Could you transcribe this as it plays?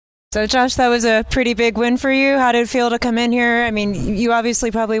So, Josh, that was a pretty big win for you. How did it feel to come in here? I mean, you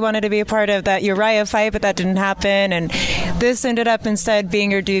obviously probably wanted to be a part of that Uriah fight, but that didn't happen. And this ended up instead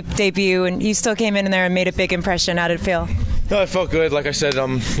being your debut, and you still came in there and made a big impression. How did it feel? No, it felt good. Like I said,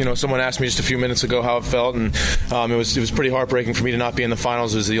 someone asked me just a few minutes ago how it felt, and it was pretty heartbreaking for me to not be in the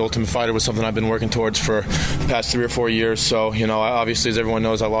finals. As the Ultimate Fighter was something I've been working towards for the past 3 or 4 years. So, obviously, as everyone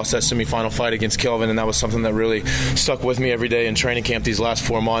knows, I lost that semifinal fight against Kelvin, and that was something that really stuck with me every day in training camp these last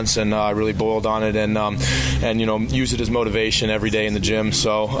 4 months, and I really boiled on it and use it as motivation every day in the gym.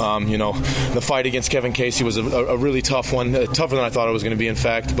 So, the fight against Kevin Casey was a really tough one, tougher than I thought it was going to be, in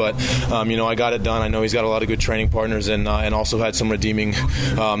fact. But, I got it done. I know he's got a lot of good training partners and also had some redeeming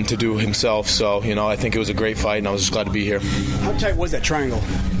to do himself. So, I think it was a great fight, and I was just glad to be here. How tight was that triangle?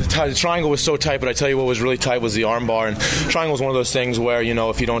 The triangle was so tight, but I tell you what was really tight was the arm bar. And triangle is one of those things where,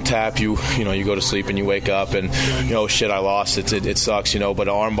 if you don't tap, you go to sleep and you wake up and, shit, I lost. It sucks, but an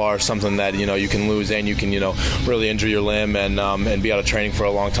arm bar is something that, you can lose and you can, really injure your limb and be out of training for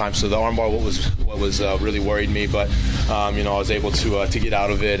a long time. So the arm bar what was really worried me, but, I was able to get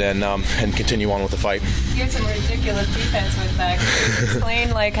out of it and continue on with the fight. You had some ridiculous defense with that. Can you explain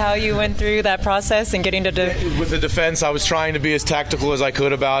how you went through that process and getting to with the defense, I was trying to be as tactical as I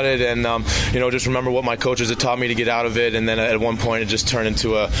could about it, and just remember what my coaches had taught me to get out of it. And then at one point, it just turned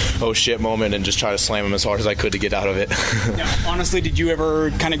into a oh shit moment, and just try to slam him as hard as I could to get out of it. Now, honestly, did you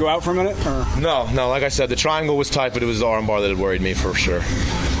ever kind of go out for a minute? Or? No. Like I said, the triangle was tight, but it was the arm bar that had worried me for sure.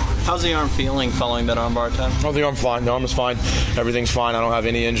 How's the arm feeling following that arm bar attempt? Oh, the arm's fine. The arm is fine. Everything's fine. I don't have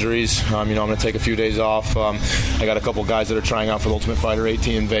any injuries. I'm going to take a few days off. I got a couple guys that are trying out for the Ultimate Fighter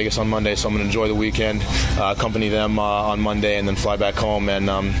 18 in Vegas on Monday, so I'm going to enjoy the weekend, accompany them on Monday, and then fly back home and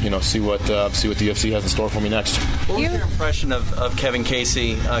see what the UFC has in store for me next. What was your impression of Kevin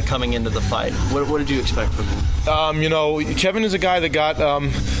Casey coming into the fight? What did you expect from him? Kevin is a guy that got a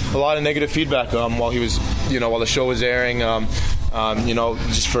lot of negative feedback while he was, while the show was airing.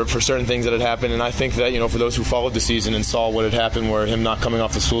 Just for certain things that had happened. And I think that, for those who followed the season and saw what had happened where him not coming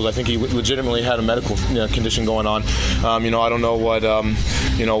off the stools, I think he legitimately had a medical condition going on. I don't know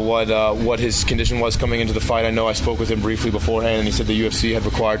what his condition was coming into the fight. I know I spoke with him briefly beforehand, and he said the UFC had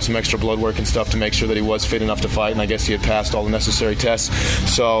required some extra blood work and stuff to make sure that he was fit enough to fight, and I guess he had passed all the necessary tests.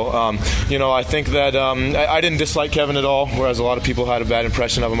 So, I think that I didn't dislike Kevin at all, whereas a lot of people had a bad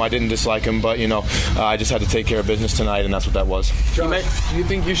impression of him. I didn't dislike him, but, I just had to take care of business tonight, and that's what that was. Josh, do you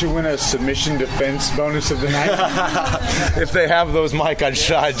think you should win a submission defense bonus of the night? If they have those, Mike, I'd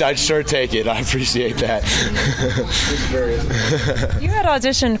sure take it. I appreciate that. You had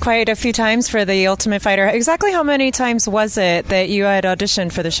auditioned quite a few times for the Ultimate Fighter. Exactly how many times was it that you had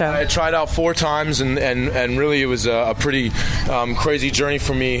auditioned for the show? I tried out 4 times, and really it was a pretty crazy journey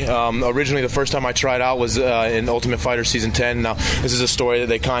for me. Originally, the first time I tried out was in Ultimate Fighter Season 10. Now, this is a story that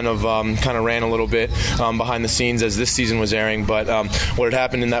they kind of ran a little bit behind the scenes as this season was airing. But what had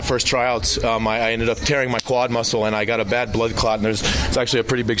happened in that first tryouts, I ended up tearing my quad muscle, and I got a bad blood clot, and it's actually a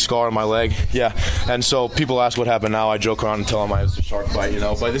pretty big scar on my leg. Yeah, and so people ask what happened now. I joke around and tell them I was a shark bite,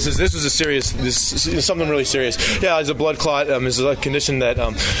 But this is something really serious. Yeah, it's a blood clot. It's a condition that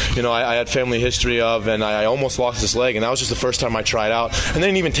I had family history of, and I almost lost this leg, and that was just the first time I tried out. And they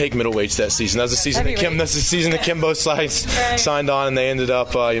didn't even take middleweights that season. That's the season that Kimbo signed on, and they ended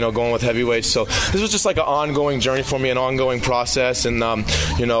up going with heavyweights. So this was just like an ongoing journey for me, an ongoing process, and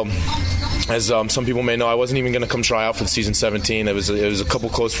as some people may know, I wasn't even going to come try out for the season 17. It was a couple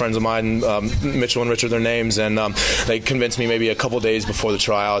close friends of mine, Mitchell and Richard, their names, and they convinced me maybe a couple days before the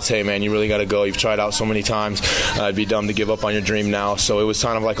tryouts, hey man, you really got to go. You've tried out so many times. It'd be dumb to give up on your dream now. So it was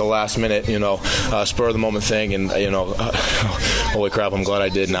kind of like a last minute, spur of the moment thing, and holy crap, I'm glad I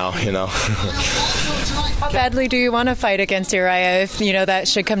did now. How badly do you want to fight against Uriah if that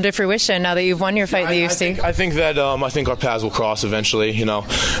should come to fruition now that you've won your fight in the UFC? I think that I think our paths will cross eventually.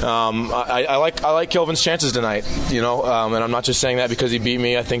 I like Kelvin's chances tonight. And I'm not just saying that because he beat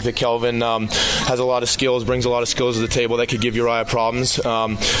me. I think that Kelvin has a lot of skills, brings a lot of skills to the table that could give Uriah problems.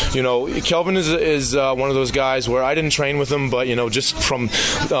 Kelvin is one of those guys where I didn't train with him, but just from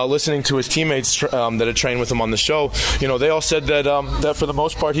listening to his teammates that had trained with him on the show, they all said that for the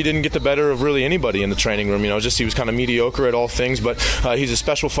most part he didn't get the better of really anybody in the training room. Just he was kind of mediocre at all things, but he's a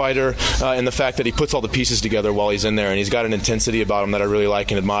special fighter in the fact that he puts all the pieces together while he's in there, and he's got an intensity about him that I really like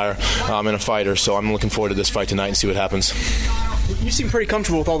and admire in a fighter. So I'm looking forward to this fight tonight and see what happens. You seem pretty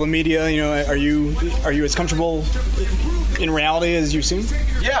comfortable with all the media. Are you as comfortable in reality as you seem?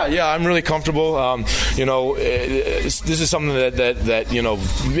 Yeah, I'm really comfortable. This is something that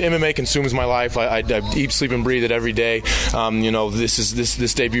MMA consumes my life. I eat, sleep, and breathe it every day.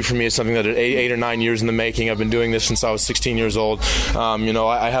 This debut for me is something that 8 or 9 years in the making. I've been doing this since I was 16 years old.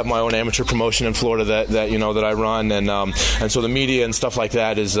 I have my own amateur promotion in Florida that I run, and so the media and stuff like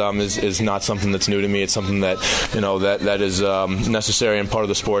that is not something that's new to me. It's something that that is necessary and part of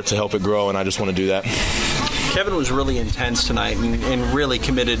the sport to help it grow, and I just want to do that. Kevin was really intense tonight and really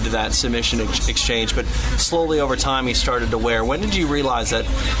committed to that submission exchange, but slowly over time he started to wear. When did you realize that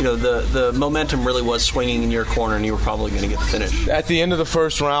the momentum really was swinging in your corner and you were probably going to get the finish? At the end of the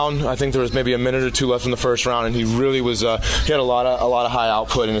first round, I think there was maybe a minute or two left in the first round, and he really was. He had a lot of high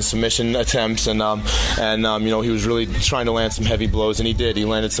output in his submission attempts, and he was really trying to land some heavy blows, and he did. He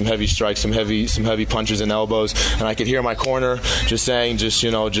landed some heavy strikes, some heavy punches and elbows, and I could hear my corner just saying, just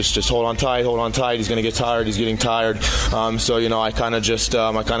hold on tight. He's going to get tired. He's getting tired. I kind of just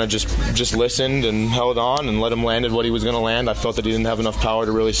listened and held on and let him land what he was going to land. I felt that he didn't have enough power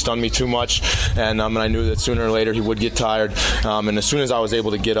to really stun me too much, and I knew that sooner or later he would get tired. And as soon as I was able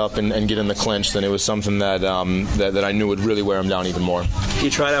to get up and get in the clinch, then it was something that I knew would really wear him down even more.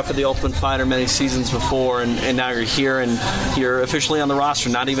 You tried out for the Ultimate Fighter many seasons before, and now you're here and you're officially on the roster.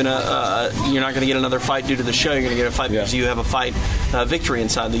 Not even you're not going to get another fight due to the show. You're going to get a fight because you have a fight victory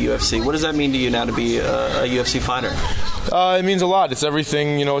inside the UFC. What does that mean to you now to be a UFC fighter? It means a lot. It's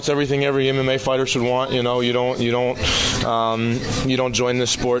everything. It's everything every MMA fighter should want. You don't join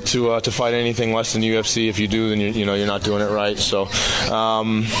this sport to fight anything less than UFC. If you do, then you're not doing it right. So,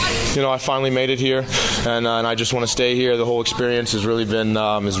 I finally made it here, and I just want to stay here. The whole experience has really been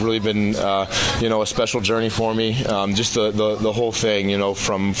a special journey for me. Just the whole thing.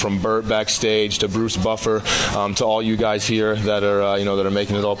 From Burt backstage to Bruce Buffer to all you guys here that are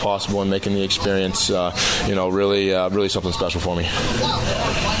making it all possible and making the experience really something special for me.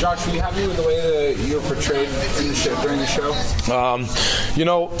 Josh, were you happy with the way that you were portrayed during the show?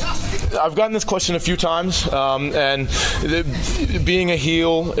 I've gotten this question a few times, and being a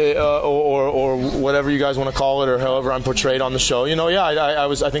heel or whatever you guys want to call it, or however I'm portrayed on the show,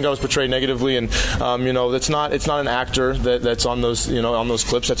 I think I was portrayed negatively, and it's not an actor that's on those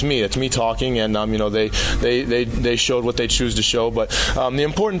clips. That's me. It's me talking, and they showed what they choose to show. But the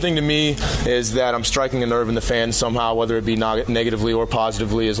important thing to me is that I'm striking a nerve in the fans somehow, whether it be negatively or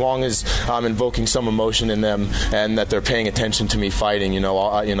positively, as long as I'm invoking some emotion in them and that they're paying attention to me fighting.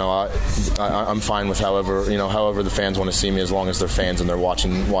 I'm fine with however the fans want to see me, as long as they're fans and they're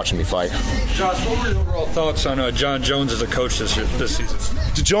watching me fight. Josh, what were your overall thoughts on John Jones as a coach this season?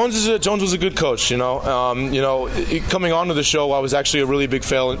 Jones was a good coach. Coming onto the show, I was actually a really big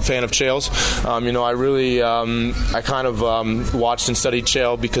fan of Chael's. I kind of watched and studied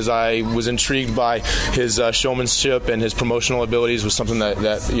Chael because I was intrigued by his showmanship and his promotional abilities. Was something that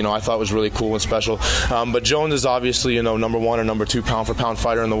I thought was really cool and special. But Jones is obviously number 1 or number 2 pound for pound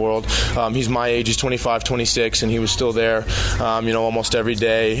fighter in the world. He's my age. He's 25, 26, and he was still there. Almost every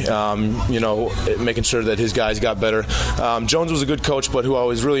day. Making sure that his guys got better. Jones was a good coach, but who I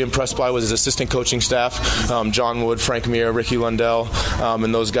was really impressed by was his assistant coaching staff. John Wood, Frank Mir, Ricky Lundell,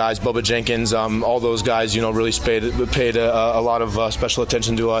 and those guys, Bubba Jenkins. All those guys, really paid a lot of special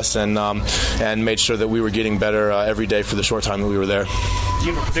attention to us and made sure that we were getting better every day for the short time that we were there. Do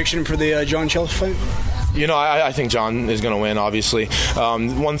you have a prediction for the John Chael fight? I think John is going to win, obviously.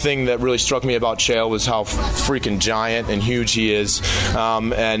 One thing that really struck me about Chael was how freaking giant and huge he is.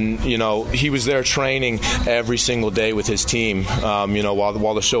 He was there training every single day with his team,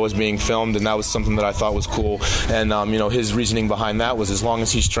 while the show was being filmed, and that was something that I thought was cool. And, his reasoning behind that was, as long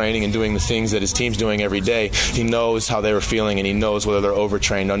as he's training and doing the things that his team's doing every day, he knows how they were feeling, and he knows whether they're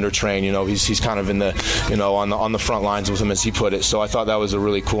overtrained, undertrained. He's kind of in the, on the front lines with him, as he put it. So I thought that was a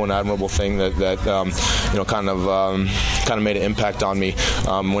really cool and admirable thing that kind of made an impact on me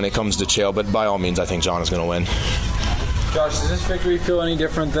when it comes to Chael. But by all means, I think John is going to win. Josh, does this victory feel any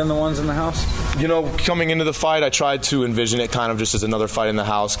different than the ones in the house? Coming into the fight, I tried to envision it kind of just as another fight in the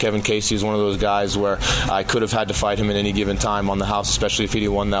house. Kevin Casey is one of those guys where I could have had to fight him at any given time on the house, especially if he'd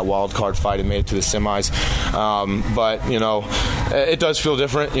won that wild card fight and made it to the semis. But it does feel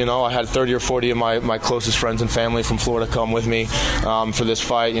different. I had 30 or 40 of my closest friends and family from Florida come with me for this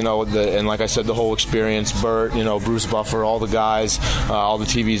fight. And like I said, the whole experience, Burt, Bruce Buffer, all the guys, all the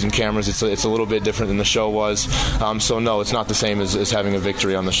TVs and cameras, it's a little bit different than the show was. So no, it's not the same as having a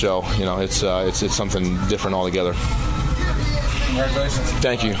victory on the show. It's something different altogether. Congratulations.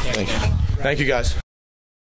 Thank you, guys.